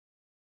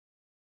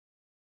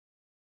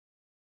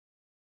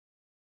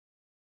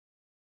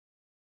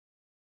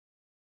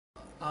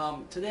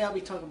Today I'll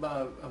be talking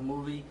about a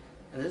movie,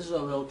 and this is a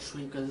real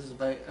treat because this is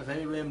a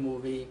very rare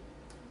movie.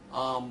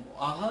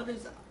 I heard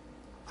it's,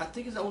 I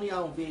think it's only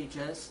on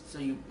VHS, so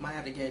you might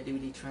have to get a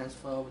DVD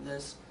transfer of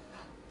this.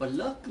 But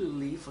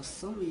luckily, for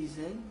some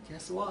reason,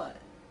 guess what?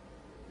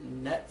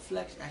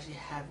 Netflix actually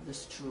have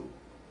this to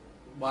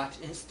watch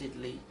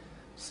instantly.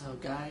 So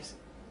guys,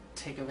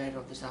 take advantage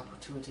of this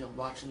opportunity of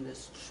watching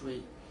this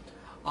treat.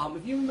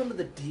 If you remember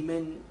the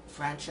Demon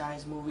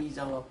franchise movies,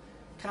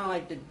 kind of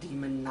like the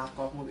Demon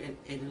knockoff movie in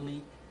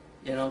Italy,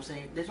 you know what I'm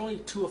saying? There's only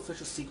two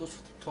official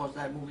sequels towards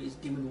that movie, is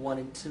Demon 1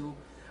 and 2.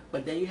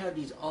 But then you have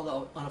these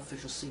other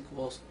unofficial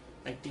sequels,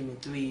 like Demon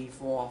 3,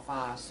 4,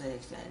 5,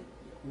 6, and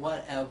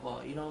whatever,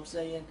 you know what I'm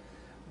saying?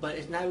 But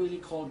it's not really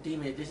called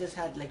Demon. This just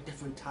had like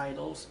different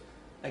titles,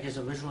 like its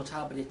original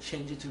title, but they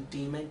changed it to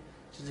Demon,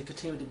 so they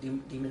continue with the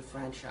Demon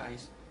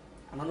franchise.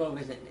 I don't know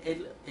if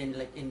it's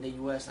in the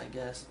US, I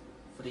guess,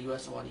 for the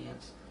US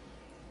audience.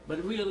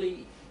 But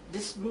really,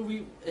 this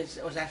movie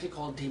was actually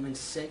called Demon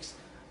 6,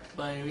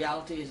 but in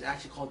reality it's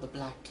actually called The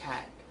Black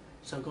Cat.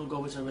 So I'm going to go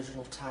with the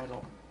original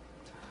title.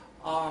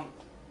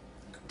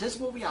 This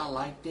movie, I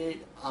liked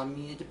it. I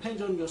mean, it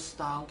depends on your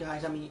style,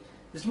 guys. I mean,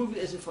 this movie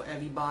isn't for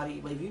everybody,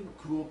 but if you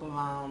grew up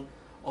around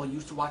or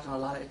used to watching a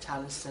lot of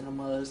Italian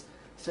cinemas,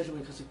 especially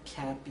when it comes to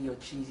campy or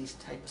cheesy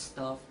type of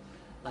stuff,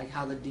 like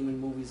how the Demon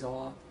movies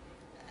are.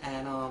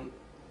 And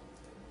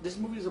this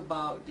movie is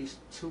about these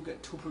two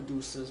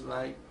producers,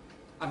 right?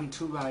 I mean,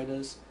 two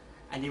writers,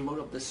 and they wrote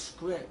up this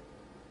script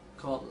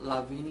called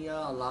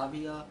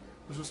Lavia,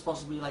 which was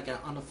supposed to be like an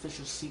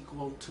unofficial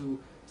sequel to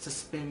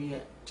Dario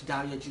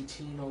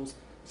Argentino's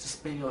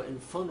Suspiria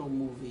Inferno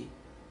movie,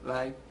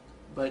 right?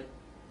 But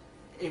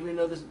even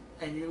though this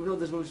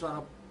movie's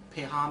trying to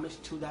pay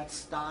homage to that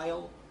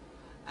style,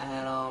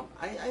 and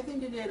I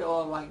think they did an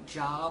alright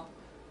job,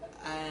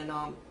 and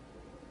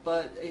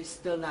but it's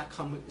still doesn't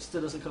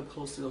come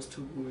close to those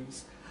two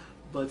movies.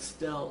 But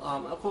still,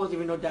 of course,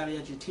 even though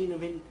Dario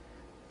Argentino,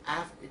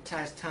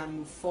 as time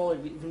moved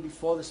forward, even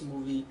before this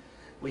movie,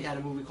 we had a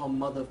movie called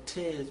Mother of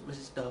Tears, which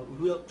is the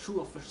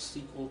true official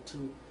sequel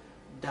to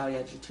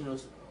Dario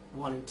Argentino's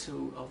 1 and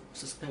 2 of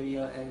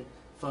Suspiria and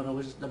Inferno,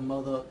 which is the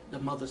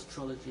Mother's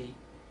trilogy,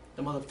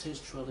 the Mother of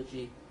Tears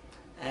trilogy.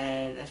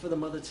 And as for the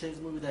Mother of Tears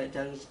movie that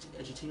Dario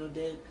Argentino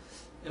did,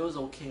 it was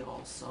okay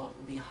also,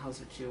 to be honest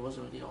with you. It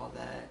wasn't really all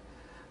that.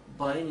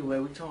 But anyway,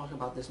 we're talking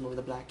about this movie,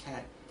 The Black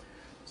Cat.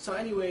 So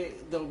anyway,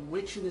 the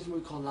witch in this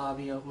movie called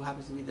Lavia, who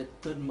happens to be the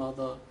good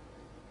mother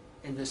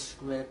in this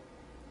script,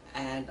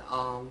 and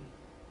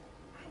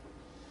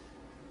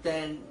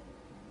then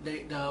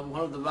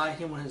one of the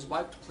him and his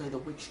wife to play the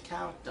witch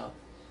character.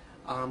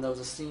 There was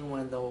a scene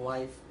when the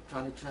wife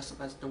trying to dress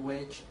up as the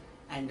witch,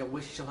 and the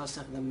witch shows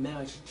herself in the mirror,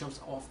 and she jumps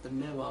off the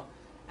mirror,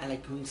 and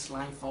like green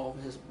slime fall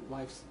over his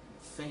wife's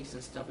face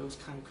and stuff. It was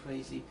kind of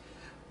crazy,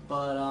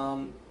 but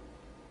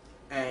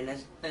and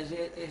as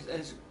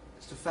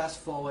to fast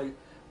forward,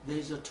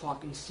 there's your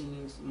talking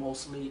scenes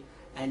mostly,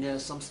 and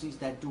there's some scenes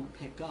that do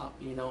pick up,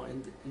 you know,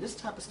 and this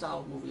type of style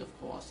of movie, of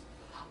course.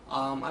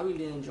 I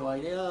really enjoy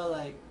it. They are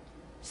like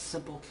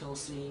simple kill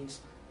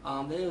scenes.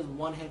 There is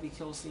one heavy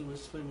kill scene, which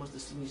is pretty much the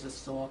scene you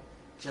just saw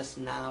just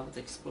now, with the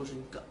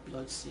explosion,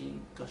 blood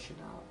scene gushing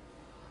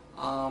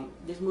out.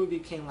 This movie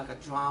became like a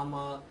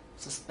drama,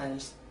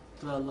 suspense,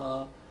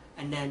 thriller,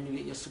 and then you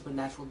get your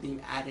supernatural theme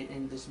added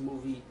in this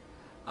movie.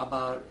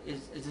 About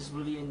is this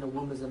really in the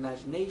woman's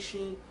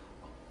imagination,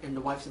 in the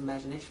wife's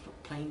imagination,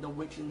 playing the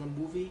witch in the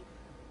movie,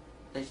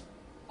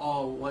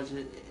 or was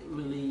it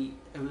really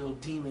a real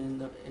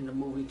demon in the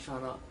movie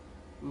trying to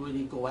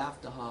really go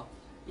after her?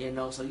 You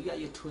know, so you got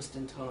your twists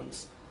and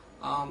turns.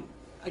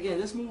 Again,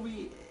 this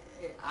movie,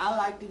 I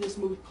liked this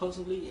movie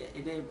personally.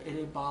 It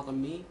didn't bother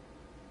me,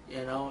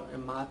 you know,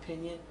 in my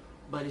opinion.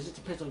 But it just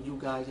depends on you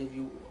guys. If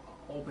you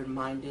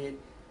open-minded,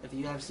 if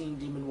you have seen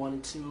Demon 1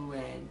 and 2,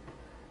 and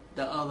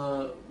the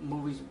other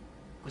movies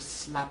was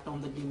slapped on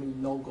the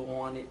Demon logo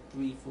on it,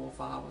 3, 4,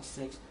 5, or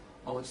 6,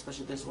 or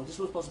especially this one. This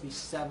was supposed to be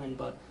 7,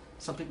 but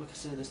some people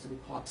consider this to be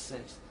part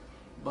 6.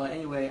 But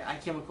anyway, I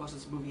came across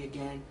this movie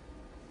again,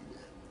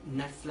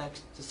 Netflix.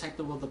 Just type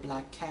the word The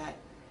Black Cat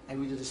and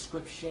read the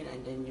description,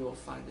 and then you'll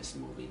find this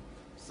movie.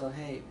 So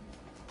hey,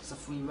 it's a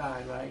free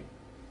ride, right?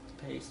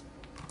 Peace.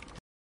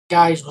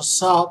 Guys,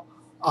 what's up?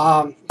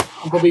 I'm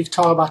going to be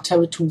talking about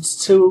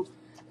Toons 2.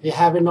 If you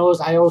haven't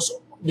noticed, I also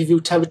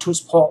reviewed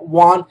Toons Part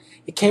 1.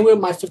 It came with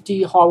my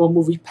 50 horror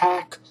movie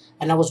pack,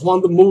 and that was one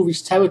of the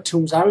movies,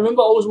 Toons. I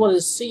remember I always wanted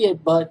to see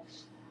it, but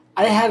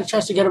I didn't have a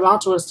chance to get around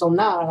to it until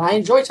now. And I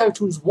enjoyed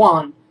Toons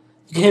 1.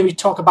 You can hear me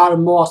talk about it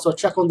more, so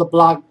check on the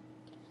blog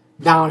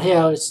down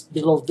here. It's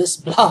below this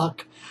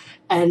blog.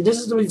 And this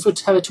is the review for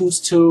Toons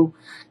 2.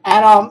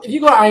 And if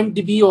you go to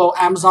IMDb or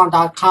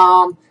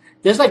Amazon.com,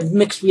 there's like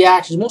mixed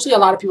reactions. Mostly a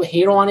lot of people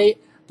hate on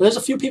it. But there's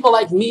a few people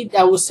like me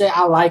that will say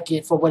I like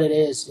it for what it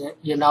is,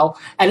 you know.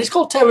 And it's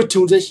called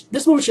Toons.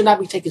 This movie should not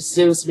be taken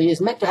seriously.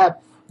 It's meant to have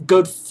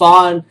good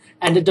fun.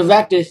 And the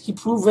director, he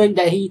proven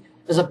that he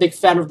is a big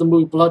fan of the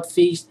movie Blood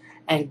Feast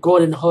and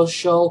Gordon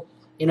Herschel.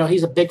 You know,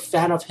 he's a big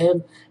fan of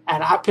him,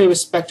 and I pay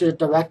respect to the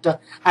director.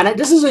 And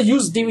this is a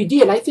used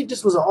DVD, and I think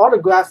this was an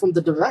autograph from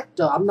the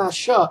director. I'm not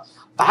sure,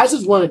 but I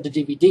just wanted the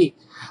DVD.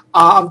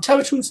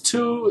 Toons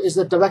 2 is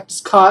the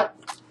director's cut,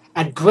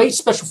 and great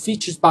special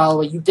features, by the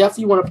way. You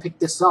definitely want to pick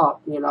this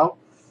up, you know.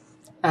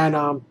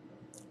 And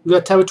we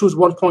got Toons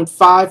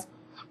 1.5,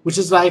 which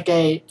is like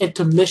a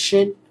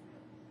intermission,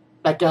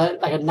 like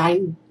a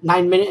 9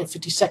 minute and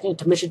 50-second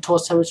intermission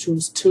towards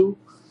Toons 2.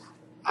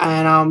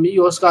 And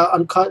you also got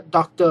uncut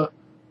Dr.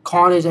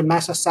 Carnage and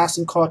Master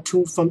Assassin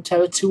cartoon from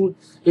Toon.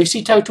 You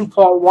see Toon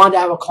Part 1, they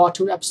have a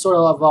cartoon episode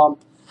of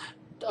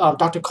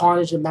Dr.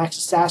 Carnage and Master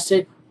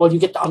Assassin. Well, you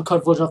get the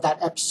uncut version of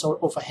that episode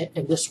over here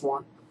in this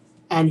one.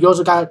 And you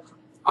also got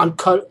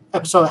uncut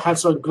episode of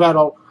Hansel and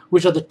Gretel,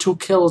 which are the two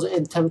kills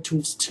in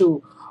Toons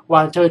 2,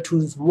 while in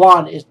Toons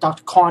 1 is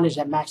Dr. Carnage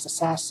and Master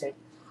Assassin.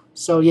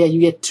 So yeah, you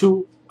get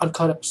 2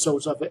 uncut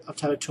episodes of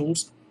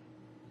Toons.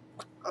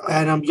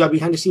 And you got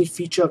behind the scenes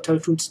feature of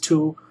Toons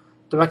 2,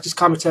 director's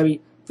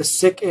commentary, the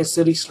Sick and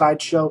Silly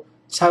slideshow,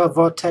 Terror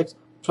Vortex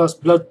plus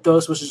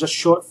Bloodthirst, which is a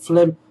short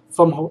film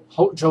from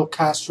Joe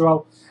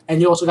Castro.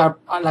 And you also got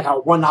like a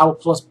 1 hour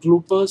plus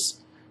bloopers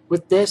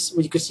with this,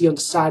 which you can see on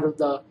the side of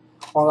the,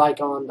 or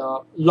like on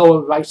the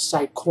lower right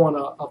side corner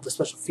of the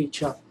special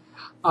feature.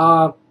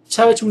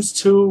 Toons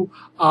 2,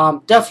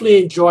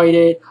 definitely enjoyed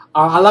it.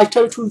 I like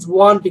Toons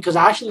 1 because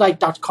I actually like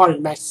Dr. Carnage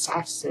and Master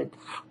Assassin.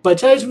 But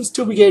Toons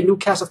 2, we get a new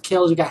cast of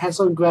kills. You got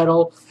Hansel and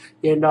Gretel,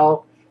 you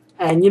know.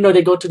 And, you know,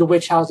 they go to the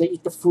witch house, they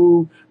eat the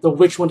food. The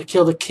witch wanted to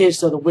kill the kids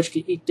so the witch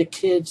could eat the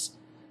kids.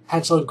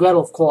 Hansel and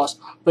Gretel, of course.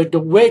 But the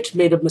witch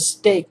made a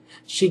mistake.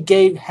 She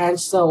gave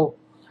Hansel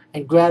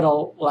and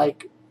Gretel,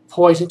 like,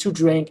 poison to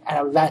drink and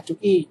a rat to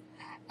eat.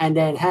 And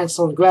then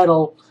Hansel and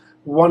Gretel,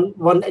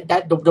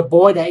 the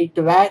boy that ate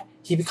the rat,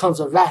 he becomes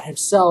a rat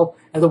himself.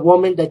 And the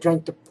woman that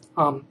drank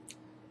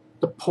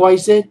the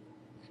poison,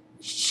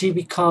 she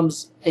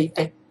becomes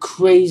a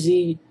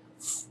crazy,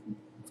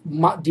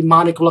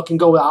 demonic-looking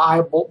girl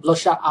with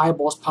bloodshot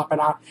eyeballs popping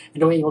out,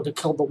 and they were able to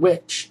kill the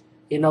witch,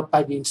 you know,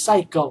 by being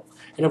psycho.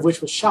 And the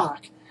witch was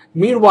shocked.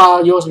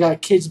 Meanwhile, you also got a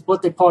kid's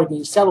birthday party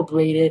being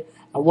celebrated,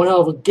 and one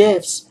of her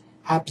gifts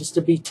happens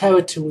to be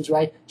Toons,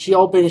 right? She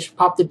opened it, she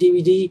popped the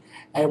DVD,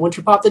 and when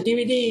she popped the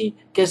DVD,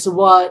 guess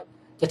what?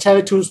 The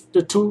Toons,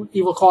 the 2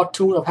 evil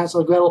cartoon of Hansel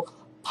and Gretel,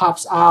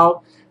 pops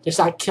out. They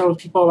start killing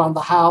people around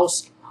the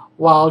house,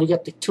 while you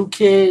get the 2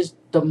 kids,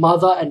 the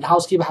mother, and the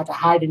housekeeper have to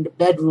hide in the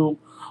bedroom,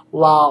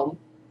 while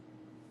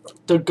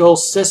the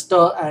girl's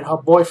sister and her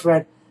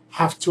boyfriend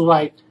have to,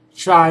 like,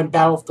 try and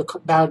battle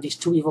these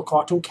 2 evil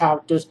cartoon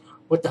characters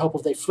with the help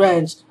of their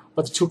friends.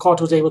 But the 2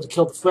 cartoons are able to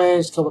kill the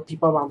friends, kill the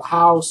people around the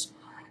house.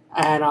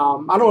 And I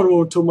don't want to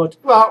ruin too much.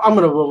 Well, I'm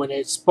going to ruin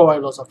it.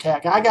 Spoilers, okay?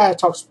 I got to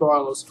talk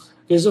spoilers,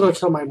 because it's going to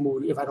kill my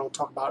mood if I don't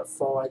talk about it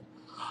forward.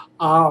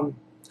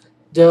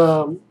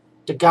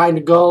 The guy and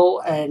the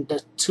girl and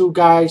the 2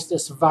 guys that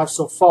survived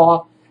so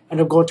far, and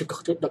they're going to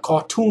the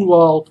cartoon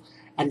world,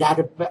 and they had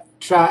to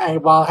try.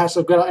 And while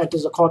Hansel and Gretel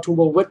enters the cartoon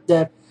world with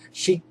them,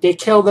 they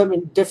kill them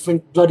in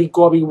different bloody,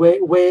 gory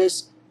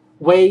ways,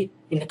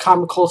 in a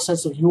comical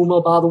sense of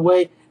humor, by the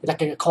way,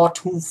 like in a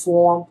cartoon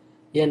form,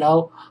 you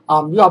know.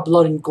 You got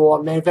blood and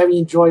gore, man. Very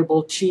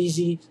enjoyable,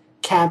 cheesy,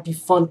 campy,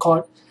 fun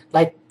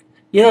like,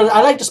 you know,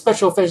 I like the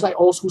special effects, like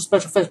old school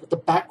special effects with the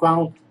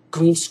background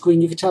green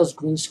screen. You can tell it's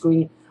green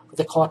screen with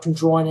the cartoon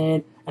drawn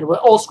in, and with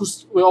old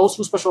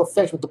school special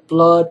effects with the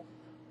blood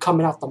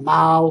coming out the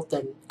mouth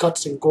and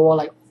guts and gore,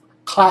 like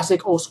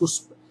classic old school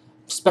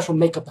special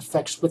makeup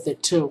effects with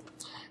it too.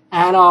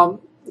 And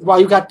while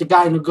you got the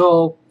guy and the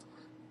girl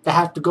that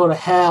have to go to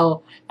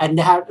hell, and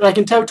they have, like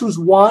in Toons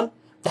 1,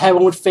 the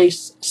heroine would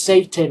face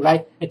Satan,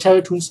 right? In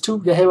Toons 2,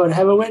 the hero and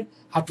heroine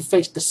have to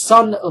face the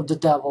son of the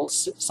devil,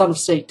 son of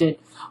Satan,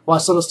 while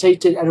son of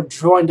Satan ended up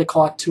drawing the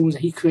cartoons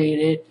that he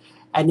created,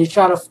 and they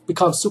try to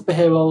become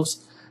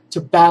superheroes to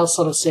battle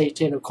son of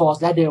Satan. Of course,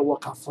 that didn't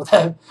work out for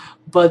them,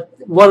 but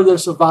one of them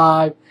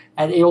survived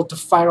and able to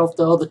fight off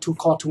the other 2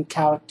 cartoon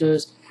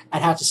characters,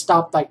 and had to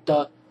stop, like,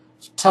 the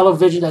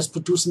television that's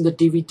producing the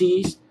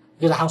DVDs,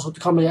 because the house was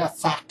becoming a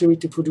factory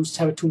to produce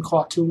Toon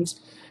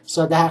cartoons.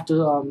 So they have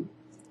to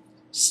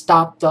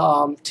stop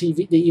the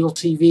evil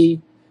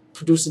TV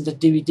producing the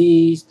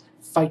DVDs,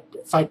 fight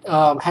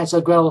Hansel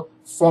and Gretel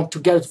form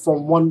together to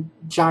form one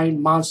giant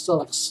monster,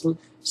 like a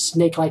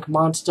snake-like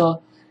monster,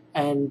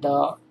 and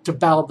to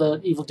battle the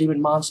evil demon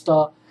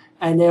monster.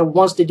 And then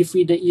once they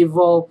defeat the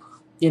evil,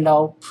 you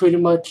know, pretty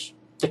much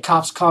the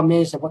cops come in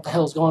and say, what the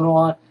hell is going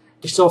on?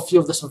 They show a few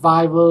of the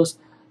survivors,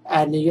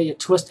 and you get your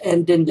twist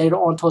ending later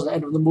on towards the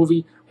end of the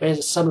movie, where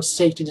the son of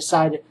Satan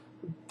decided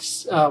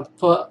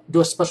to do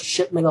a special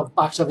shipment of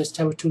box of his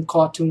Toon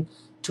cartoon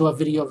to a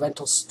video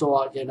rental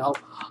store, you know.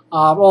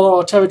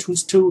 Although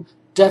Toons 2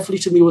 definitely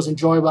to me was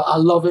enjoyable. I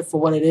love it for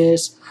what it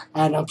is,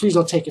 and please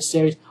don't take it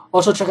serious.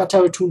 Also check out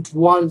Toons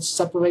 1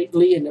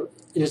 separately in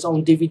its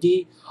own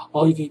DVD,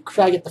 or you can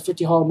try to get the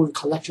 50 horror movie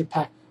collection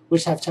pack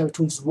which have Terror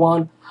Toons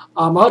 1.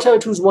 Our Terror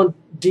Toons 1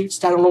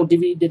 standalone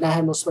DVD did not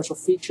have no special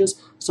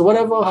features, so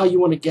whatever how you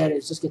want to get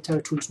it, just get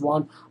Terror Toons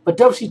 1. But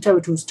definitely see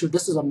Terror Toons 2.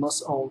 This is a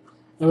must own.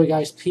 Anyway,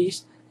 guys,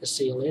 peace and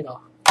see you later.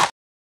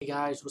 Hey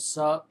guys, what's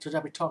up? Today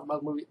we talking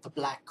about the movie The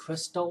Black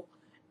Crystal,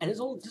 and this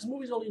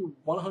movie is only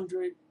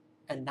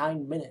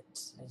 109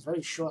 minutes. It's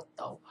very short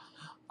though.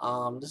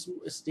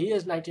 The year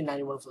is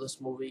 1991 for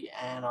this movie,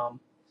 and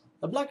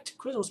The Black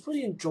Crystal was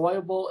pretty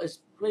enjoyable. It's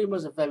pretty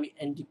much a very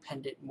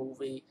independent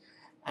movie,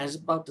 and it's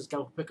about this guy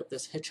who pick up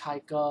this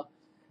hitchhiker,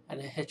 and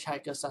the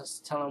hitchhiker starts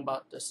telling him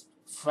about this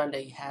friend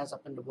that he has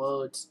up in the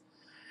woods,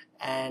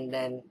 and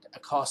then a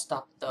car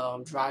stopped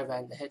the driver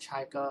and the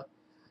hitchhiker.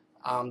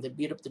 They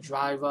beat up the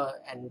driver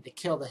and they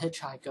kill the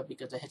hitchhiker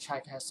because the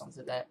hitchhiker has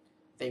something that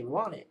they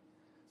wanted.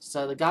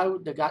 So the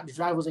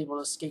driver was able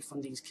to escape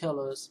from these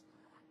killers,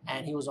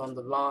 and he was on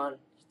the run.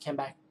 He came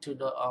back to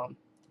the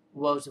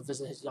woods to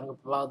visit his younger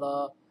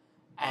brother,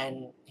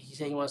 and he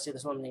said he wanted to see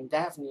this woman named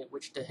Daphne,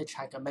 which the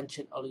hitchhiker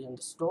mentioned earlier in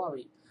the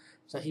story.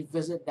 So he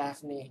visited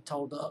Daphne. He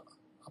told her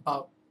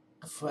about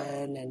the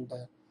friend, and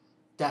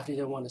Daphne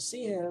didn't want to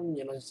see him.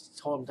 You know, he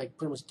told him like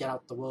pretty much get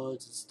out the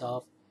woods and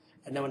stuff.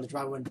 And then when the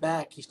driver went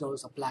back, he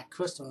noticed a black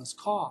crystal in his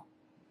car.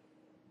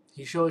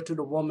 He showed it to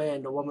the woman,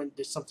 and the woman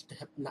did something to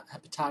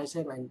hypnotize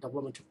him, and the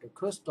woman took the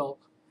crystal,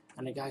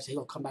 and the guy said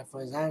he'll come back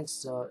for his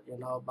answer, you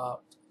know,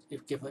 about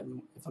give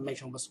him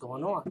information on what's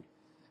going on.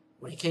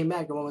 When he came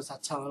back, the woman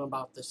started telling him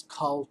about this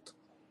cult,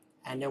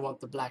 and they want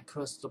the black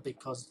crystal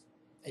because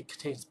it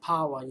contains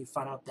power, and you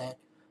find out that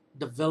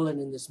the villain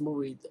in this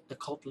movie, the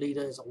cult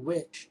leader, is a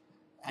witch,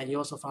 and you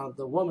also found out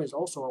the woman is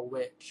also a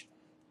witch.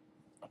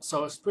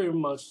 So it's pretty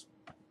much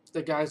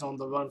the guy's on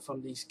the run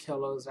from these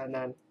killers, and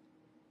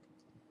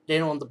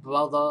then on the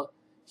brother,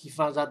 he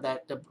finds out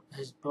that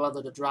his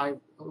brother,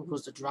 who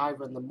was the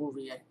driver in the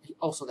movie, and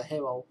also the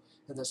hero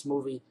in this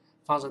movie,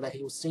 finds out that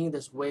he was seeing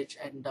this witch,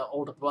 and the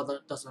older brother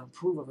doesn't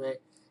approve of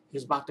it. He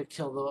was about to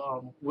kill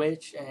the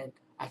witch, and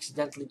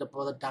accidentally the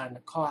brother died in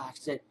a car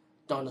accident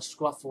during a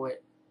scuffle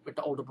with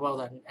the older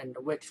brother and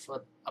the witch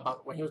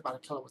about when he was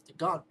about to kill her with the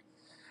gun.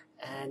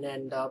 And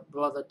then the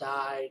brother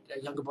died.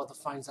 The younger brother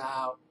finds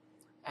out,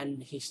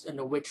 and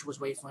the witch was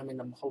waiting for him in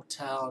the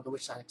hotel. The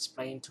witch started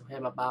explaining to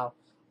him about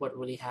what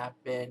really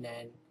happened,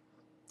 and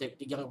the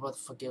younger brother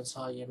forgives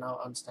her, you know,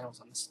 understands it was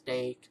a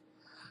mistake.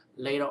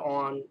 Later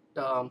on,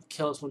 the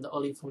killers from the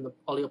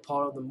earlier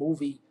part of the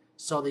movie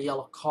saw the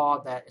yellow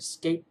car that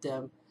escaped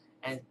them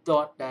and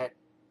thought that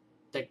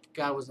the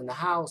guy was in the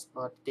house,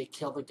 but they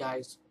killed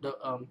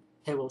the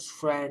hero's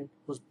friend,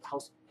 whose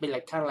house,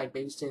 kind of like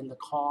babysitting the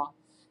car,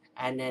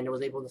 and then they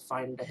was able to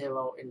find the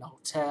hero in the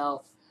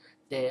hotel.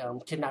 They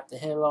kidnapped the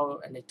hero,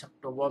 and they took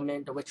the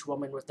witch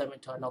woman, with them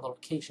into another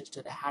location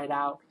to their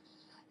hideout.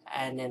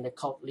 And then the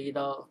cult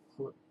leader,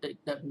 the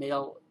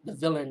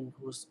villain,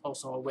 who's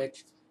also a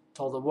witch,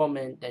 told the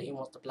woman that he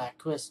wants the black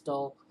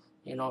crystal.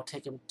 You know,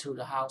 take him to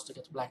the house to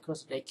get the black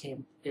crystal.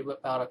 They were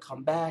about to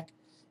come back.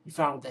 He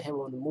found the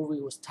hero in the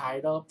movie was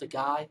tied up. The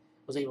guy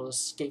was able to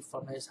escape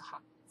from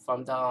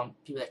the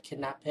people that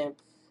kidnapped him,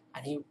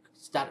 and he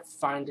started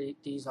finding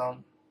these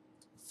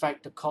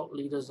fight the cult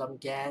leaders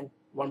again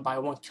one by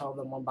one, kill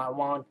them one by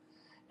one.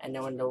 And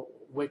then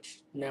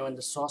when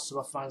the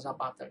sorcerer finds out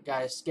about the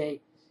guy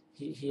escape,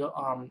 he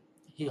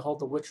hold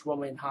the witch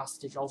woman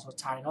hostage, also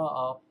tying her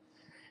up,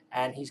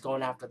 and he's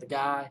going after the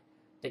guy.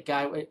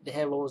 The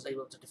hero was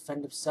able to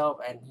defend himself,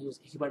 and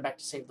he went back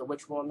to save the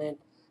witch woman,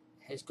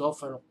 his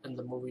girlfriend in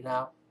the movie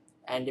now,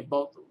 and they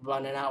both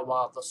running out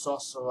while the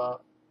sorcerer,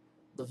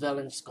 the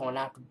villain's going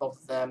after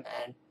both of them.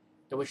 And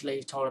the witch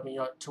lady told him, you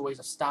know, two ways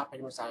of stopping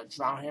him was either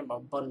drown him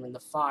or burn him in the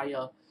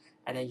fire.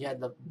 And then you had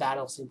the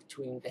battle scene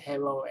between the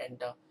hero and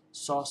the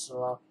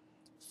sorcerer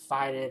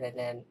fighting, and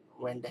then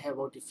when the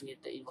hero defeated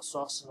the evil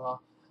sorcerer,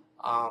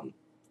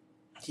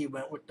 he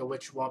went with the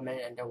witch woman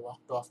and they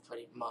walked off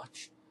pretty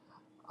much.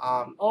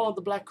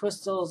 The Black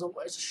Crystals,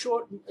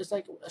 it's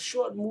like a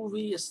short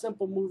movie, a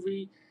simple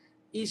movie,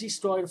 easy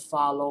story to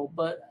follow,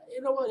 but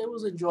you know what, it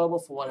was enjoyable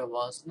for what it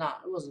was.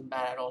 It wasn't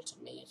bad at all to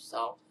me.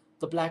 So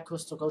The Black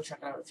Crystal, go check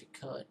it out if you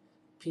could.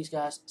 Peace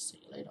guys,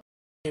 see you later.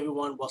 Hey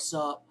everyone, what's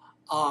up?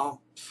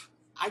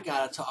 I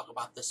gotta talk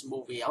about this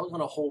movie. I was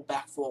gonna hold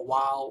back for a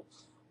while,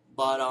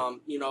 but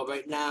you know,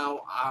 right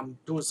now I'm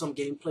doing some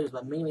gameplays,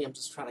 but mainly I'm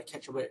just trying to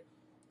catch up with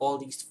all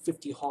these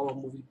 50 horror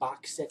movie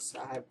box sets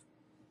that I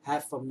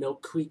have from Mill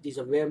Creek. These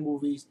are rare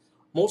movies,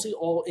 mostly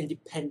all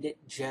independent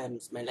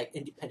gems, man, like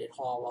independent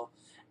horror.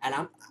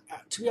 And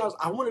to be honest,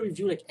 I want to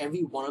review like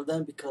every one of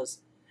them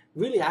because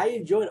really I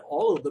enjoyed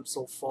all of them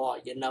so far.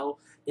 You know,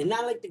 they're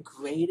not like the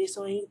greatest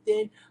or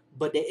anything,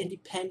 but they're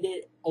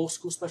independent, old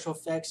school special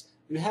effects.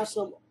 You have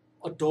some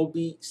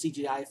Adobe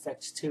CGI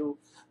effects too,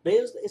 but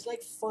it's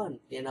like fun,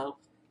 you know,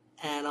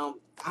 and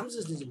I'm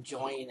just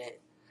enjoying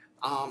it.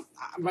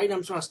 Right now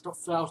I'm trying to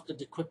fill out the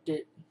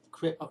Decrypted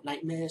Crypt of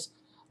Nightmares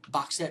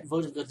box set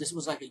version because this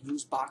was like a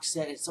used box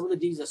set, and some of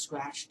these are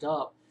scratched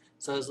up.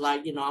 So it's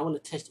like, you know, I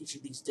want to test each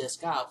of these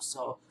discs out.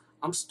 So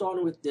I'm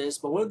starting with this,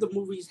 but one of the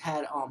movies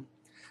had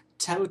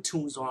Terror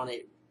Toons on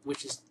it,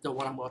 which is the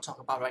one I'm going to talk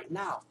about right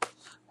now.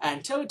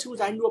 And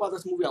Toons, I knew about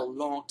this movie a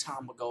long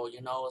time ago.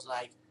 You know, it was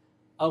like,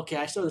 okay,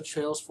 I saw the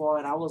trailers for it,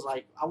 and I was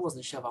like, I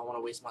wasn't sure if I want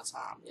to waste my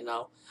time. You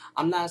know,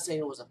 I'm not saying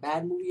it was a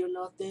bad movie or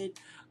nothing,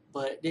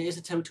 but there is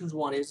a Toons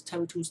 1, there is a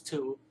Toons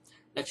 2.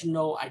 Let you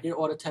know, I did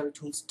order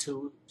Toons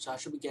 2, so I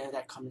should be getting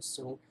that coming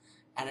soon,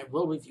 and I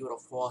will review it,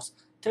 of course.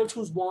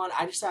 Toons 1,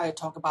 I decided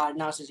to talk about it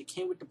now since it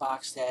came with the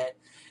box set,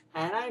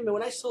 and I mean,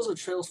 when I saw the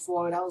trailers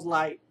for it, I was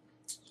like,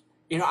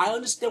 you know, I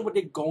understand what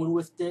they're going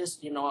with this.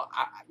 You know,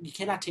 you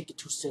cannot take it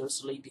too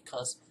seriously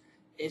because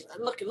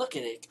look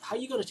at it. How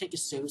you gonna take it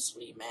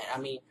seriously, man? I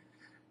mean,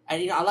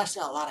 and you know, I see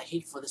a lot of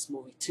hate for this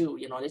movie too.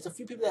 You know, there's a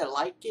few people that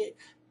like it,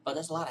 but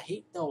there's a lot of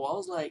hate though. I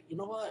was like, you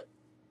know what?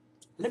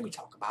 Let me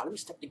talk about it. Let me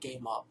step the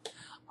game up.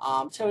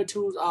 Terror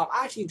Tools,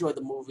 I actually enjoyed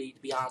the movie, to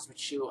be honest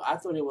with you. I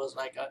thought it was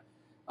like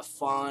a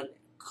fun,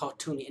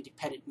 cartoony,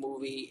 independent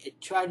movie. It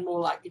tried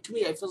more like, to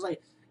me, it feels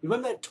like, you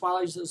remember that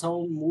Twilight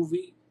Zone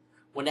movie?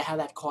 When they had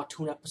that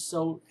cartoon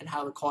episode and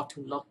how the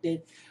cartoon looked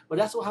it? Well,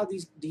 that's how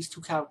these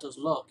two characters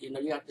look. You know,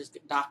 you got this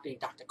doctor,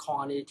 Dr.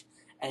 Carnage,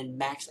 and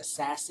Max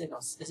Assassin, or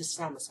is it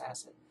Sam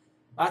Assassin?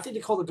 I think they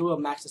call the girl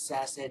Max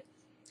Assassin.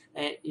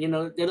 And, you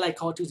know, they're like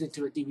cartoons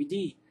into a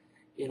DVD.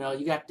 You know,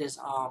 you got this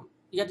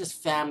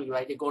family,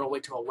 right? They're going away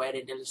to a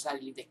wedding. They decide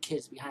to leave their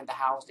kids behind the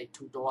house. Their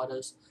two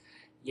daughters.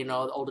 You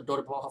know, the older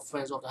daughter brought her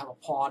friends over to have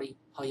a party.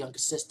 Her younger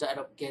sister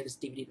ended up getting this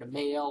DVD in the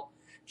mail.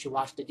 She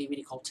watched the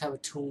DVD called Terror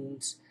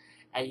Toons.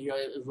 And, you know,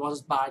 it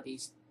runs by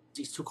these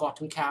two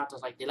cartoon characters.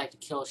 Like, they like to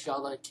kill each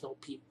other, kill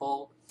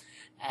people.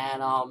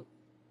 And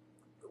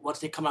once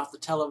they come off the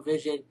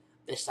television,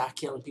 they start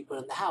killing people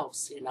in the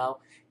house, you know.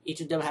 Each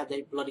of them have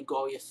their bloody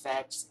gory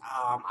effects.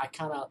 I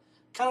kind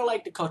of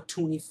like the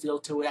cartoony feel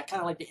to it. I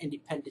kind of like the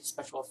independent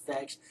special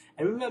effects.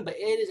 And remember,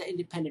 it is an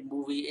independent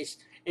movie.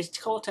 It's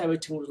called Terror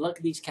Toons. Look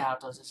at these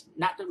characters. It's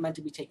not meant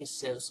to be taken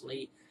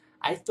seriously.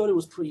 I thought it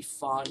was pretty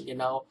fun, you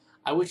know.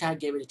 I wish I had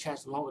gave it a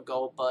chance long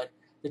ago, but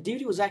the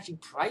DVD was actually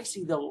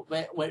pricey, though.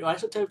 When I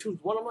saw Terror Toons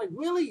 1, I'm like,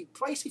 really?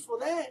 Pricey for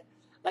that?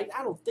 Like,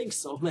 I don't think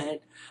so, man.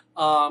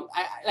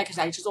 Like I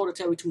said, I just ordered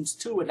Terror Toons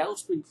 2, and that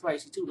was pretty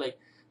pricey, too. Like,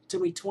 to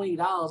me, $20.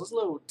 That's a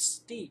little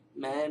steep,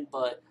 man.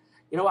 But,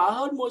 you know, I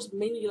heard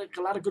mainly, like,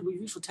 a lot of good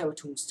reviews for Terror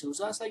Toons 2.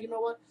 So I was like, you know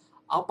what?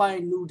 I'll buy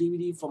a new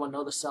DVD from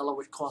another seller,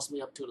 which cost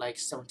me up to, like,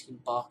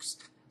 $17.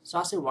 So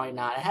I said, why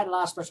not? It had a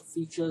lot of special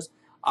features.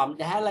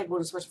 They had, like, one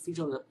of the special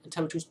features of the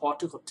Terror Toons Part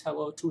 2 called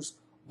Terror Toons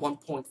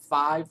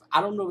 1.5.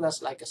 I don't know if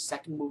that's like a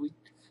second movie.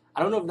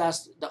 I don't know if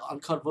that's the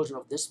uncut version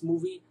of this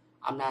movie.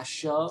 I'm not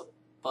sure.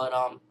 But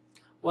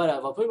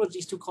whatever. Pretty much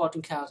these two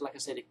cartoon characters, like I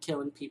said, they're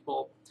killing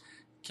people,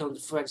 killing the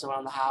friends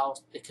around the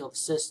house. They kill the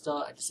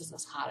sister, and the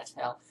sister's hot as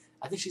hell.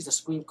 I think she's a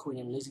scream queen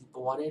in Lizzie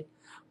Borden.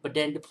 But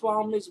then the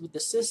problem is with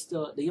the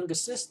sister, the younger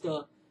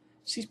sister,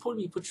 she's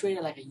probably portrayed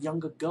like a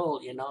younger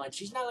girl, you know, and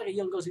she's not like a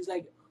young girl. She's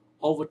like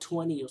over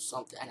 20 or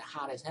something, and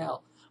hot as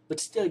hell. But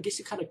still, it gets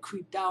you kind of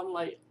creeped out. I'm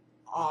like,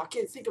 oh, I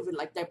can't think of it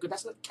like that because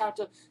that's not the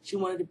character she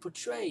wanted to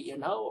portray, you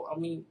know? I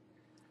mean,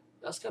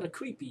 that's kind of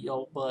creepy,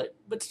 yo. But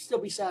still,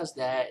 besides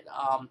that,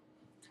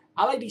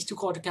 I like these two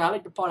cartoon characters. I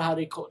like the part how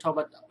they talk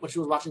about when she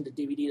was watching the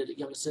DVD of the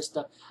younger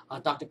sister.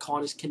 Dr.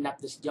 Carnage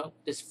kidnapped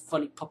this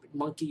funny puppet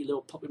monkey,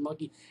 little puppet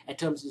monkey, and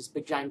turns into this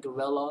big giant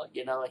gorilla,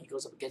 you know, and he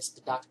goes up against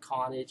the Dr.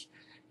 Carnage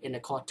in the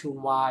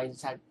cartoon wise and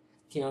start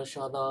killing each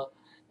other.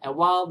 And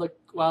while the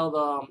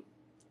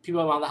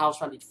people around the house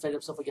trying to defend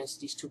themselves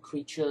against these two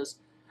creatures,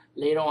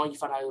 later on, you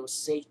find out it was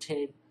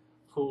Satan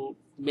who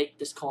made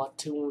this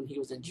cartoon. He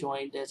was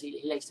enjoying this.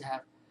 He likes to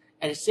have,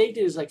 and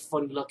Satan is like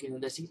funny looking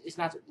in this. It's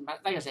not,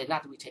 like I said,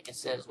 not to be taken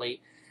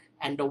seriously.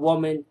 And the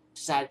woman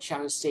decided to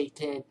challenge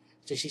Satan,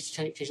 so she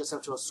changed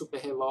herself to a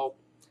superhero.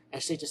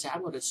 And Satan said,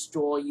 "I'm going to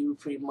destroy you,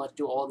 pretty much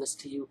do all this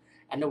to you."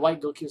 And the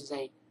white girl keeps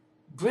saying,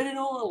 "Bring it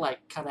on!"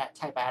 Like kind of that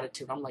type of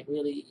attitude. I'm like,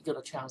 really? You're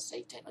gonna challenge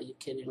Satan? Are you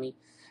kidding me?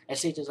 And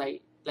Satan's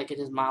like in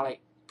his mind,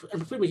 like,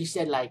 pretty much he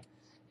said like,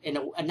 and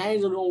not in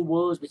his own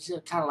words, but he's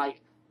kind of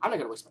like, I'm not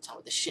gonna waste my time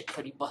with this shit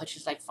pretty much.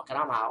 She's like, fuck it,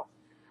 I'm out.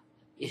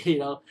 You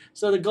know?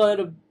 So the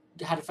girl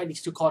had to fight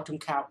these two cartoon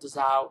characters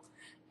out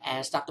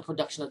and stop the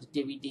production of the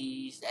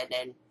DVDs, and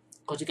then,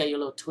 because you got your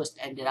little twist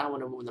ended. I don't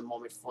want to ruin the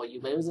moment for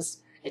you, but it was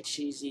just a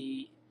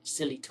cheesy,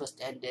 silly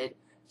twist ended.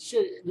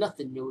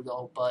 Nothing new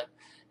though, but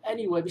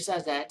anyway,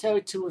 besides that,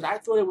 Terror Toons, I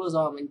thought it was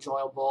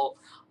enjoyable.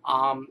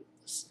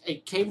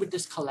 It came with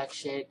this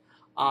collection.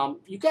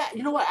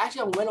 You know what?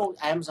 Actually, I went on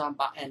Amazon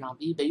and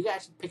eBay. You can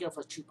actually pick it up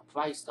for a cheaper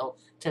price though.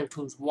 Terror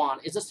Toons 1.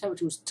 It's just Terror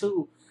Toons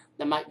 2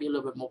 that might be a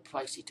little bit more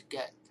pricey to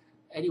get.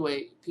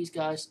 Anyway, peace,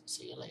 guys.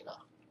 See you later.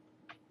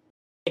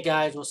 Hey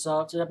guys, what's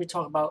up? Today I'll be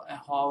talking about a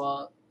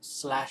horror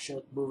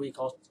slasher movie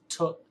called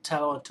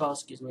Terror and Terror.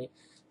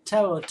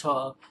 Terror and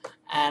Terror,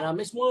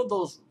 and it's one of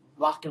those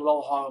rock and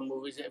roll horror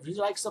movies. If you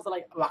like something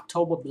like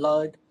October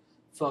Blood,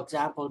 for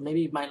example,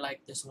 maybe you might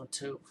like this one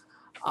too.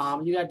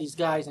 You got these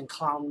guys in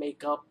clown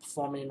makeup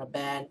performing in a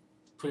band,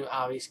 pretty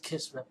obvious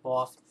Kiss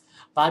ripoff.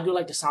 But I do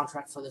like the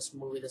soundtrack for this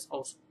movie,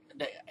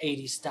 the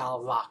 80s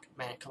style rock.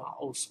 Man, come on,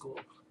 old school,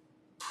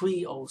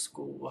 pre-old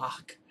school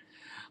rock.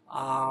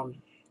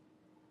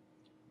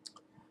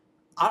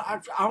 I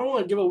don't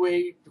want to give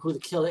away who the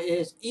killer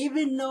is,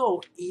 even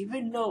though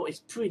it's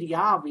pretty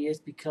obvious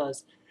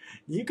because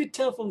you could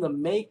tell from the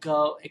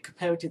makeup and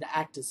compare it to the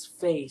actor's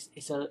face.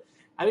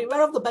 I mean,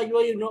 right off the bat, you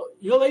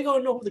already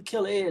gonna know who the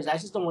killer is. I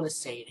just don't want to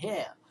say it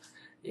here,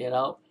 you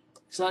know.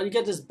 So you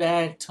get this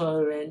band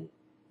touring,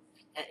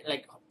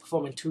 like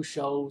performing 2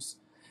 shows,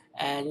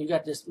 and you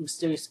got this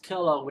mysterious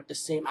killer with the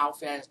same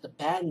outfit as the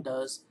band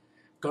does,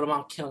 going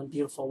around killing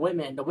beautiful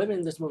women. The women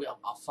in this movie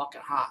are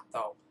fucking hot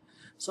though.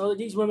 So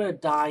these women are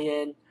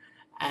dying,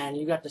 and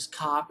you got this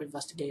cop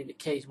investigating the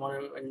case,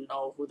 wanting to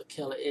know who the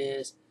killer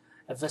is,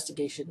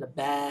 investigation the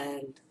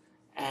band,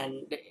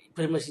 and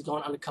pretty much he's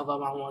going undercover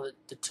around one of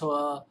the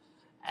tour,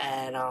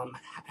 and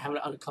having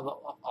the undercover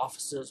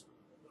officers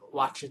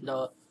watching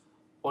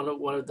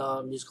one of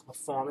the musical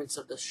performance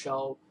of the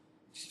show,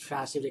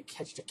 trying to see if they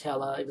catch the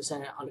killer, even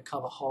sending an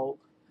undercover hoe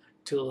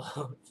to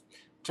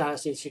trying to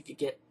see if she could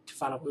get to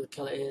find out who the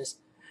killer is.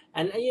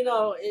 And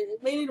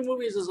mainly the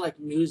movies is like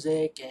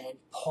music and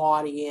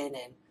partying,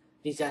 and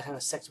these guys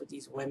having sex with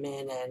these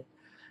women, and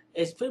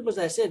it's pretty much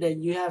like I said that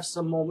you have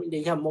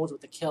moments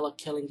with the killer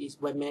killing these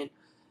women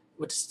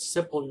with a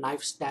simple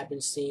knife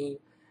stabbing scene,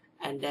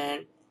 and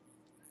then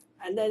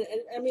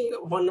I mean,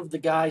 one of the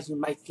guys you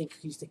might think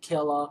he's the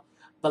killer,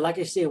 but like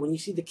I said, when you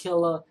see the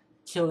killer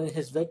killing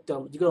his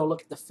victim, you're gonna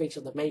look at the face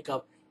of the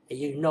makeup, and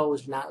you know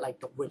it's not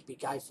like the wimpy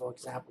guy, for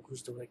example,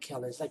 who's doing the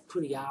killing. It's like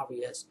pretty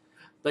obvious.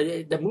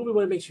 But the movie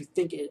really makes you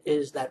think it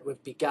is that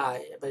wimpy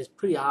guy, but it's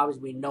pretty obvious.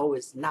 We know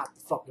it's not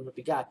the fucking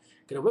wimpy guy,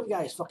 because the wimpy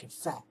guy is fucking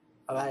fat.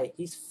 All right,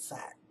 he's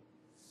fat.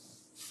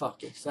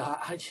 Fuck it. So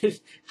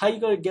how you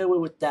gonna get away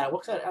with that?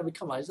 I mean,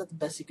 come on, is that the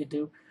best you could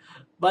do?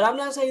 But I'm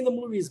not saying the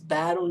movie is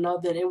bad or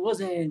nothing. It was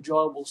an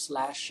enjoyable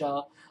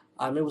slasher.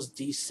 It was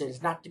decent.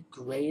 It's not the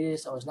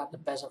greatest, or it's not the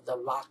best of the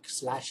rock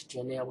slasher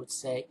genre, I would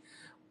say.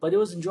 But it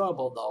was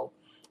enjoyable though.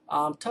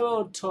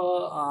 Tour,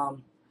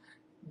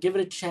 give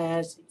it a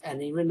chance.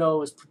 And even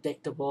though it's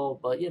predictable,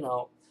 but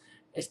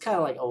it's kind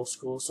of like old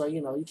school. So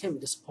you can't be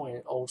disappointed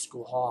in old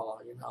school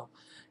horror.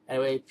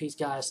 Anyway, peace,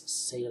 guys.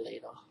 See you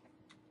later.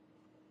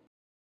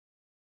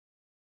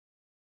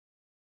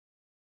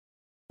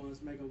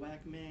 It's Mega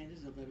Whack Man. This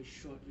is a very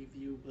short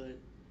review, but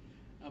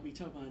I'll be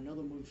talking about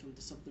another movie from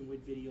the Something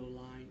With video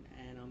line,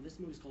 and this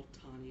movie is called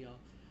Tanya.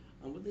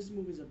 What this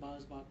movie is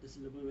about this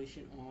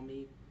liberation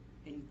army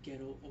in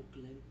ghetto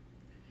Oakland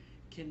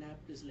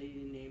kidnapped this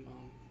lady named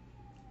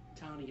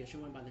Tanya. She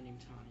went by the name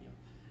Tanya.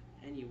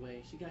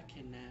 Anyway, she got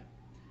kidnapped,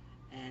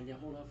 and they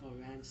hold her for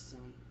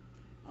ransom.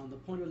 The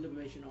point of the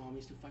liberation army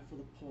is to fight for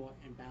the poor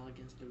and battle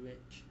against the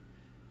rich.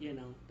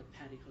 The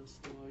Patty Hood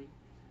story.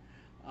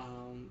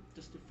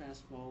 Just to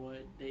fast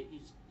forward, the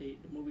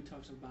movie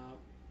talks about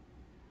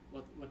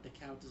what the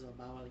characters are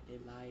about, like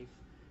their life,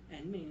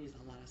 and mainly it's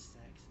a lot of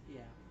sex. Yeah,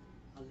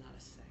 a lot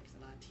of sex,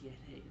 a lot of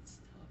TNA and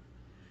stuff.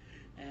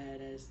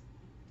 And as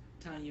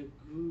Tanya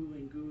grew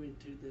and grew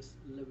into this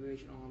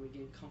liberation army,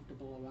 getting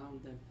comfortable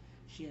around them,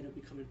 she ended up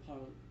becoming part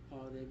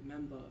of their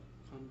member,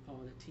 becoming part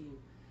of the team,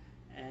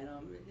 and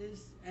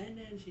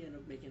then she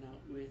ended up making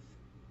out with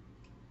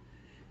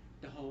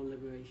the whole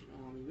liberation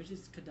army, which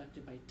is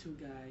conducted by 2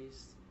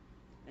 guys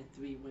and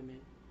 3 women.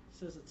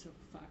 So it's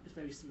a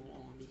very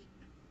small army.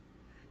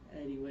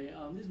 Anyway,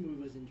 this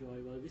movie was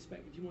enjoyable. If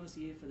you want to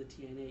see it for the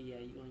TNA, yeah,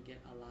 you're gonna get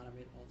a lot of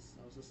it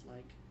also, just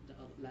like the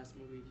last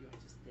movie review I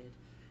just did.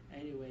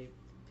 Anyway,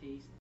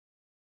 peace.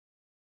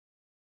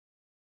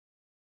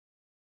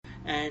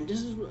 And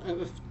this is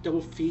a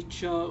double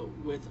feature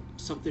with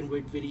Something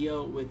With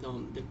video with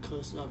the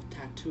Curse of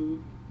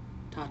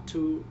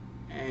Tattoo,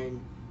 and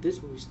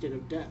this movie, State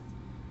of Death.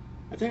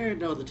 I think I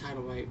know the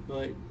title right,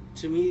 but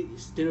to me,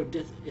 State of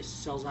Death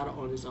sells out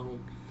on its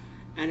own.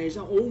 And it's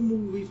an old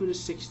movie from the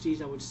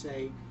 60s, I would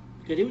say,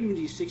 because they were doing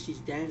these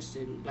 60s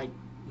dancing, like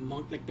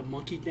the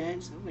monkey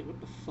dance. I was like, what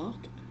the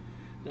fuck?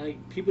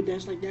 Like, people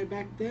dance like that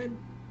back then?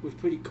 It was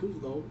pretty cool,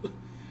 though.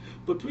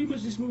 But pretty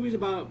much this movie is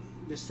about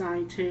the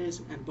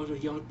scientists and a bunch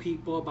of young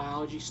people,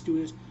 biology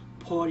students,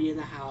 party in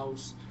the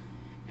house,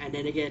 and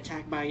then they get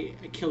attacked by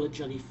a killer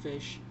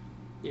jellyfish,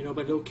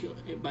 by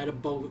the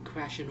boat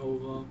crashing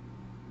over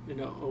in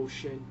the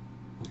ocean.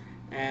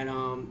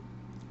 And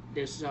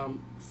there's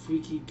some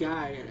freaky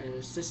guy, an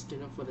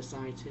assistant for the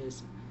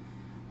scientist.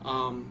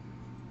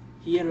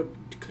 He ended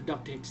up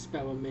conducting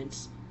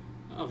experiments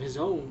of his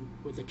own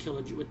with the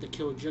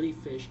killer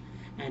jellyfish,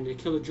 and the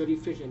killer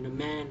jellyfish and the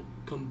man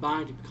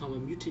combined to become a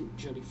mutant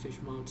jellyfish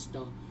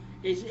monster.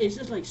 It's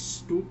just like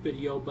stupid,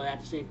 but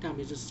at the same time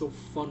it's just so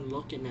fun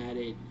looking at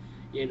it,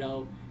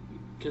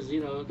 because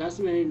that's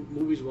when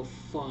movies were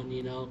fun,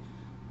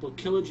 But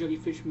killer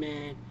jellyfish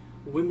man,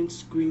 women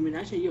screaming.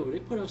 I say, they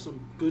put out some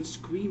good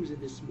screams in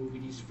this movie,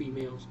 these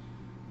females.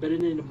 Better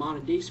than the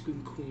modern day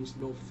scream queens,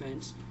 no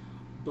offense.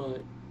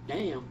 But,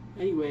 damn.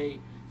 Anyway,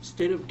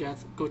 State of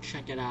Death, go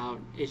check it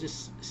out. It's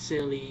just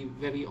silly,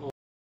 very old.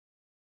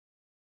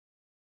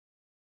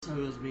 So it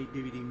was me,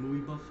 DVD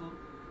Movie Buffer.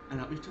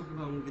 And I'll be talking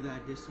about a movie that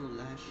I did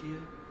last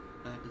year.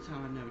 But at the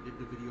time, I never did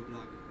the video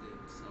blogging thing.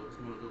 So it's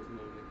one of those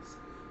moments.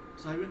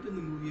 So I rented the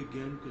movie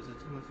again because I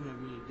told my friend I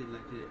really did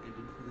like the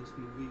ending for this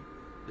movie,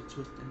 the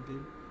twist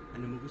ending,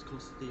 and the movie's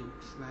called Steel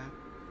Trap.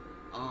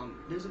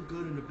 There's a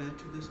good and a bad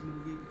to this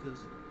movie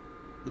because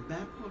the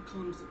bad part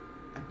comes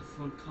at the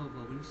front cover.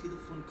 When you see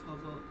the front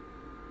cover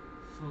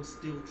for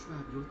Steel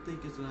Trap, you'll think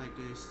it's like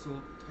a Saw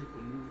type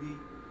of movie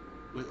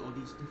with all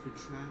these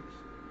different traps,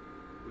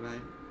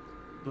 right?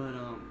 But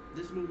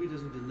this movie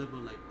doesn't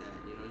deliver like that.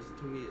 You know,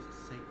 to me, it's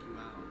a psych you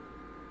out.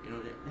 You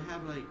know, they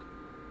have like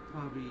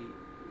probably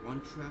one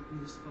trap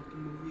in this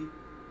fucking movie,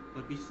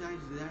 but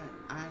besides that,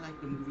 I like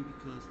the movie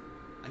because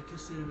I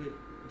consider it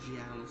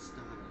giallo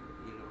style.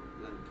 You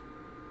know, like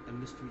a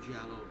mystery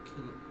giallo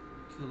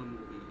killer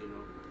movie. You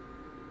know,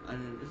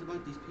 and it's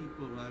about these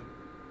people, right?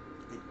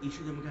 And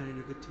each of them got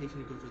an invitation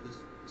to go to this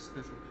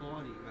special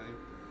party, right?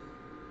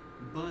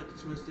 But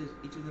the twist is,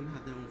 each of them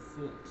have their own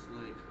faults.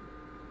 Like,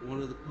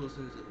 one of the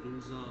persons is a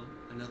loser,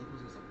 another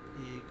person is a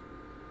pig,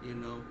 you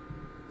know.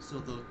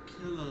 So the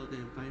killer that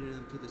invited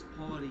them to this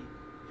party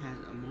has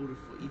a motive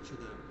for each of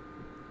them,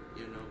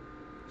 you know.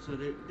 So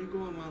they go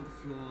around the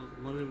floor.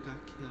 One of them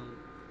got killed,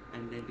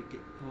 and then the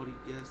party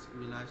guests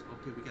realize,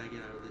 okay, we gotta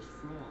get out of this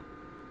floor.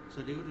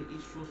 So they go to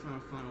each floor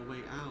trying to find a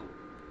way out.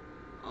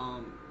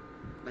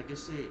 Like I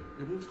said,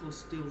 the movie's called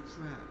Steel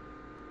Trap,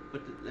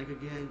 but like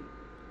again,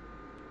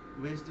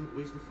 where's the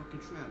fucking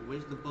trap?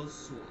 Where's the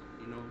buzzsaw?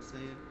 You know what I'm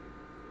saying?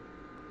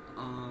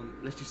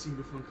 Let you see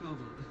the front cover.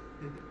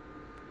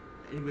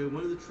 Anyway,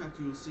 one of the traps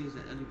you will see is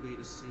the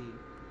elevator scene,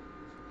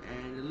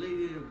 and the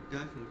lady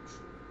died from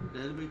the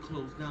elevator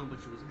closed down, but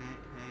she was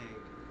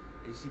hanged,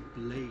 and you see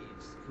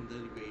blades from the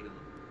elevator.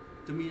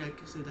 To me, I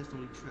can say that's the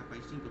only trap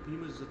I've seen, but pretty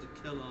much it's just a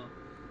killer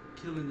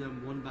killing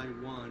them one by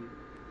one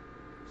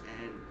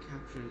and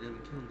capturing them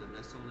and killing them.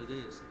 That's all it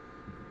is.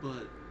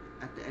 But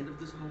at the end of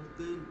this whole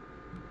thing,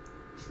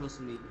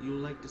 trust me, you'll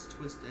like this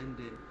twist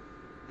ending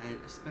and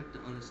expect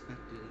the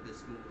unexpected in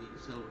this movie.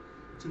 So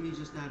to me,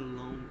 just that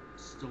alone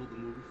stole the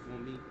movie for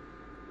me.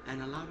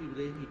 And a lot of people,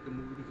 they hate the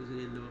movie because it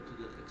didn't live up to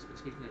the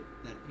expectation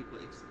that people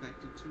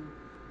expected to.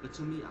 But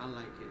to me, I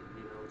like it.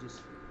 You know,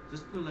 just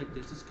put it like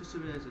this. Just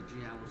consider it as a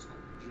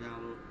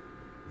giallo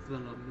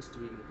thriller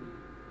mystery movie,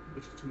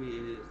 which to me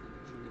it is.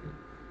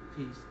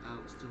 Peace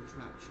out. Still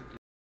Trap. Check it.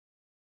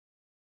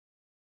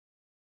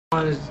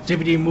 On this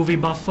DVD movie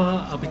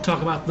buffer, I'll be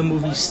talking about the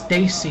movie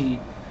Stacy,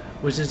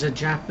 which is a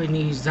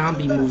Japanese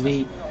zombie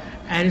movie,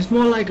 and it's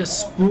more like a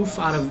spoof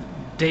out of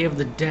Day of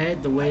the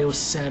Dead, the way it was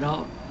set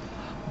up.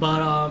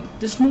 But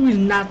this movie is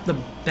not the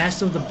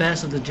best of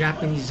the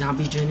Japanese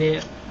zombie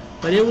genre,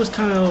 but it was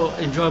kind of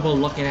enjoyable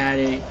looking at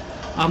it.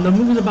 The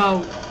movie's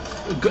about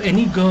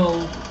any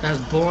girl that's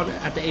born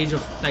at the age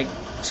of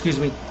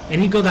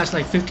any girl that's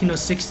like 15 or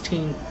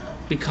 16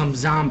 becomes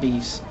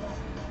zombies.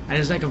 And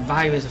it's like a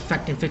virus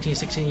affecting 15,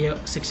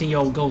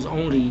 16-year-old girls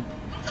only,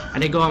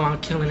 and they go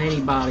around killing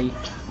anybody.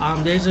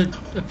 There's a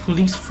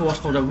police force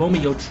called the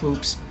Romeo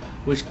Troops,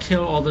 which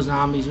kill all the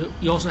zombies.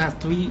 You also have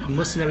 3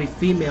 mercenary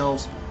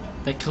females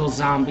that kill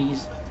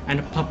zombies, and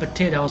a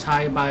puppeteer that was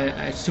hired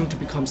by soon to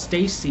become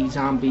Stacy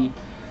zombie,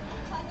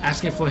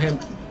 asking for him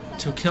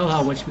to kill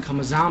her when she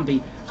becomes a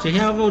zombie. So you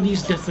have all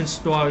these different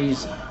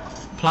stories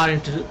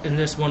plotted in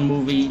this one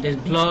movie. There's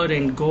blood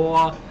and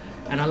gore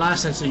and a lot of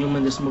sense of humor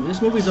in this movie.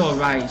 This movie's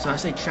alright, so I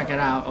say check it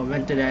out or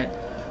rent it at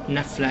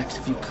Netflix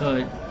if you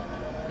could.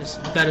 It's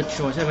a better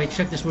choice. Anyway,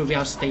 check this movie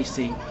out,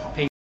 Stacy.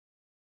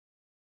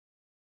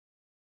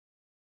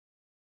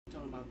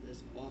 Talking about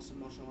this awesome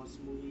martial arts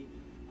movie,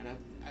 and I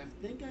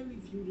think I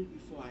reviewed it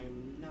before. I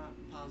am not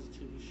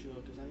positively sure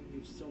because I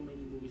reviewed so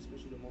many movies,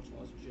 especially the martial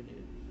arts genre.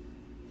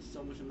 There's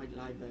so much in my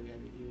library I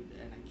reviewed,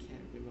 and I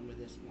can't remember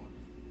this one.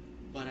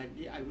 But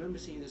I remember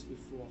seeing this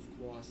before, of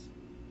course,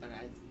 but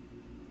again,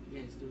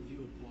 it's the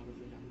review part of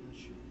it, I'm not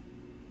sure.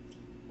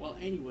 Well,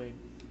 anyway,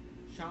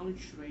 Shaolin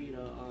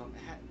Traitor,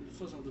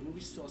 first of all, the movie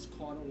stars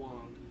Carter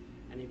Wong,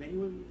 and if any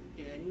of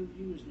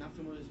you is not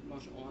familiar with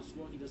martial arts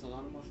work, he does a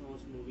lot of martial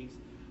arts movies,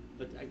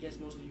 but I guess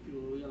most of you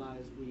people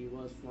realize who he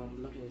was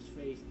from looking at his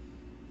face,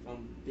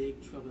 from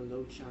Big Trouble in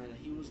Little China.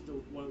 He was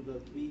one of the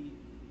 3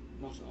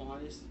 martial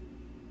artists,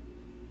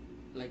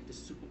 like the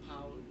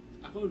superpower,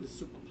 I call it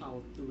the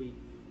superpower 3,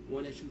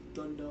 one that shoots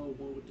thunder,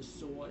 one with the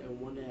sword, and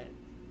one that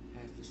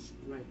has the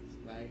strength,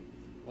 right?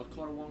 While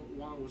Carter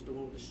Wong was the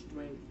one with the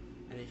strength,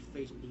 and his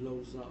face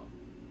blows up,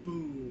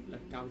 boom,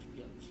 like garbage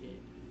pail shit,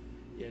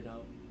 you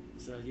know.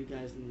 So you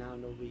guys now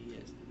know who he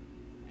is.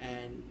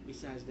 And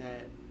besides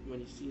that, when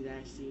you see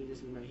that scene,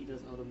 just remember he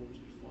does other movies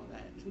before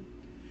that.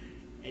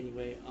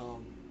 Anyway,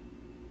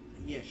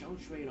 yeah,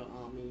 Shaolin Traitor.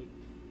 I mean,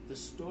 the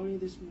story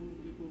of this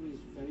movie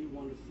is very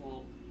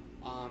wonderful.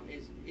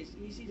 It's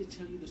easy to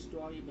tell you the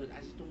story, but I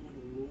just don't want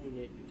to ruin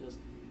it because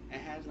it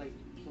has like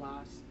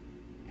plots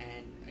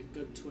and a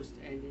good twist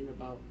ending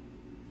about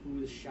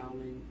who the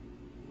Shaolin,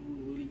 who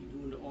really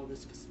doing all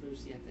this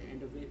conspiracy at the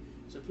end of it.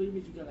 So pretty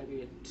much you got like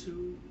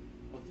 2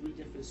 or 3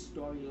 different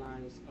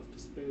storylines of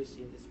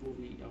conspiracy in this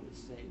movie, I would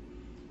say.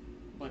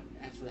 But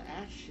as for the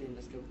action,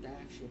 let's go with the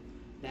action.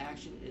 The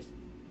action is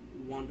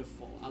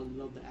wonderful. I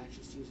love the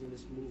action scenes in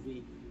this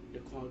movie. The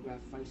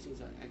choreographed fight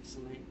scenes are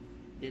excellent.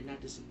 did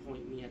not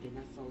disappoint me. I did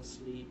not fall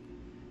asleep,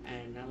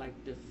 and I like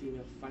the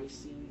female fight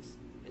scenes.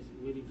 It's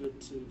really good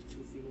too. The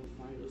two female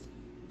fighters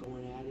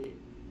going at it.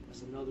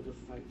 That's another good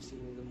fight scene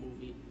in the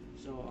movie.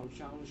 So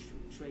Shaolin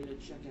Traitor,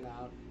 check it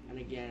out. And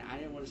again, I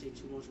didn't want to say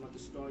too much about the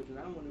story because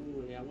I don't want to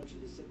ruin it. I want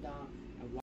you to sit down and watch